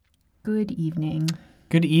Good evening.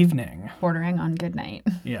 Good evening. Bordering on good night.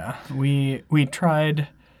 Yeah, we tried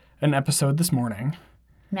an episode this morning.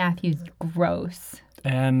 Matthew's gross.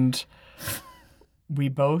 And we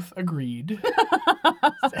both agreed.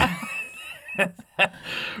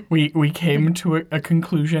 we came to a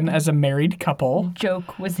conclusion as a married couple.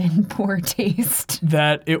 Joke was in poor taste.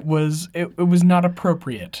 That it was not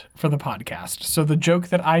appropriate for the podcast. So the joke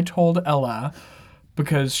that I told Ella,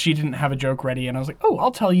 because she didn't have a joke ready, and I was like, oh,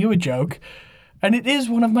 I'll tell you a joke. And it is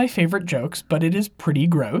one of my favorite jokes, but it is pretty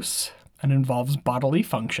gross and involves bodily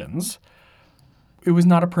functions. It was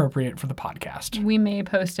not appropriate for the podcast. We may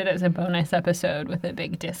post it as a bonus episode with a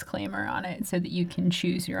big disclaimer on it so that you can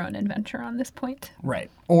choose your own adventure on this point. Right.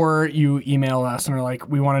 Or you email us and are like,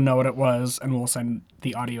 we want to know what it was, and we'll send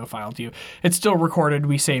the audio file to you. It's still recorded.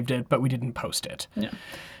 We saved it, but we didn't post it. Yeah.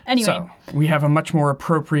 Anyway. So we have a much more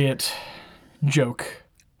appropriate joke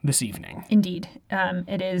this evening. Indeed.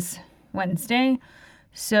 It is Wednesday.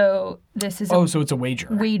 So this is so it's a wager.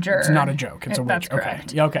 Wager. It's not a joke. It's a wager. That's correct.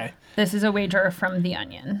 Okay. Yeah, okay. This is a wager from The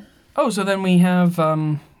Onion. Oh, so then we have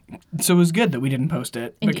so it was good that we didn't post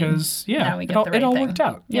it. Indeed. Because Now we get it all thing. worked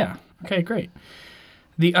out. Yeah. Okay, great.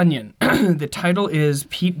 The Onion. The title is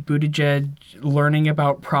Pete Buttigieg learning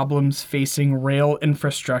about problems facing rail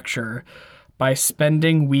infrastructure by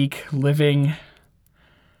spending week living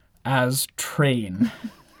as train.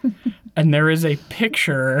 And there is a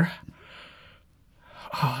picture.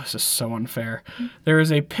 Oh, this is so unfair. There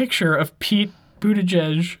is a picture of Pete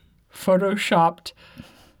Buttigieg photoshopped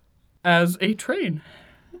as a train.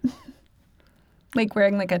 Like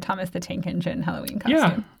wearing like a Thomas the Tank Engine Halloween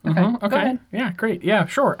costume. Yeah. Okay. Okay. Go ahead. Yeah, great. Yeah,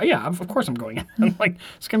 sure. Yeah, of course I'm going in. I'm like,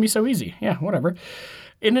 it's going to be so easy. Yeah, whatever.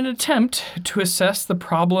 In an attempt to assess the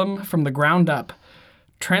problem from the ground up,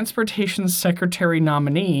 Transportation Secretary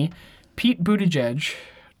nominee Pete Buttigieg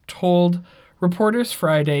told reporters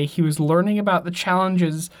Friday he was learning about the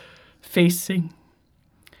challenges facing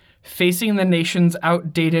the nation's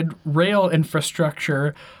outdated rail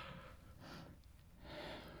infrastructure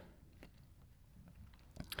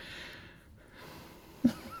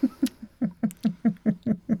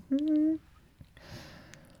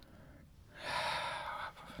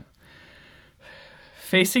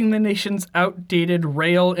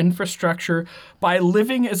by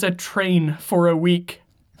living as a train for a week.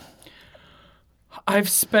 I've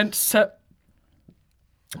spent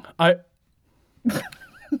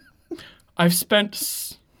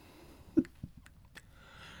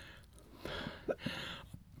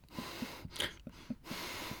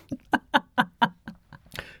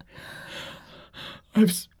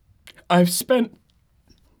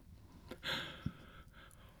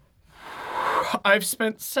I've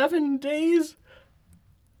spent 7 days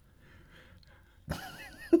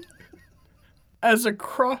as a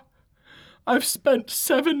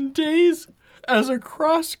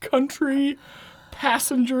cross-country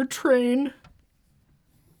passenger train.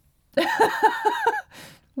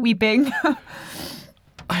 Weeping.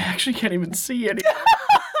 I actually can't even see any.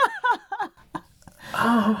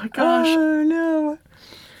 Oh my gosh. Oh no.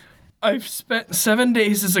 I've spent 7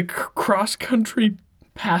 days as a cross-country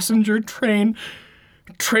passenger train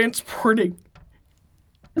transporting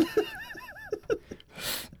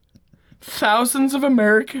thousands of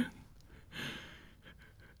Americans.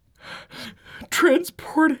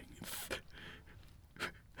 Transporting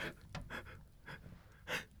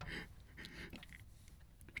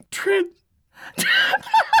can't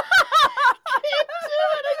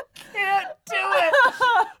do it.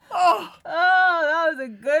 Oh, that was a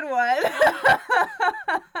good one.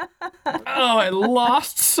 Oh, I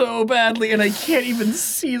lost so badly, and I can't even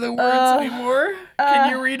see the words anymore.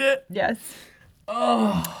 Can you read it? Yes.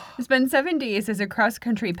 Oh. It's been 7 days as a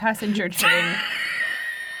cross-country passenger train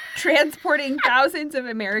transporting thousands of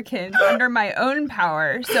Americans under my own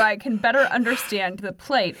power so I can better understand the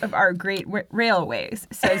plight of our great railways,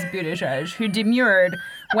 says Buttigieg, who demurred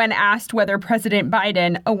when asked whether President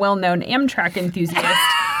Biden, a well-known Amtrak enthusiast,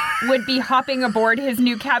 would be hopping aboard his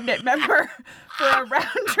new cabinet member for a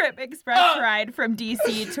round-trip express ride from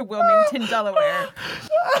D.C. to Wilmington, Delaware.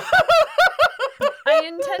 I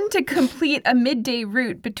intend to complete a multi-day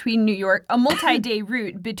route between New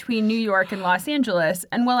York and Los Angeles,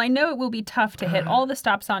 and while I know it will be tough to hit all the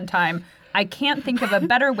stops on time, I can't think of a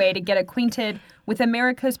better way to get acquainted with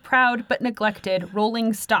America's proud but neglected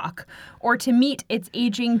rolling stock, or to meet its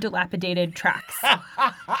aging, dilapidated tracks.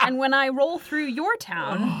 And when I roll through your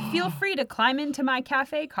town, feel free to climb into my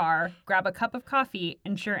cafe car, grab a cup of coffee,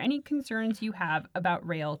 and share any concerns you have about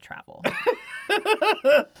rail travel.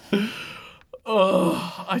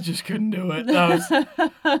 Oh, I just couldn't do it. That was,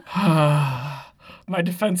 My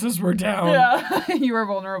defenses were down. Yeah, you were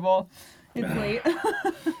vulnerable. It's late.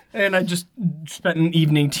 And I just spent an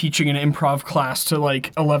evening teaching an improv class to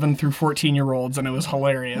like 11 through 14-year-olds, and it was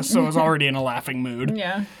hilarious. So I was already in a laughing mood.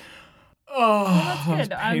 Yeah. Oh, That's that was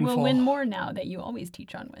good. I will painful. win more now that you always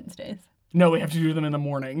teach on Wednesdays. No, we have to do them in the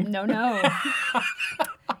morning. No. No,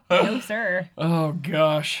 sir. Oh,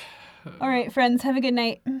 gosh. All right, friends. Have a good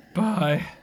night. Bye.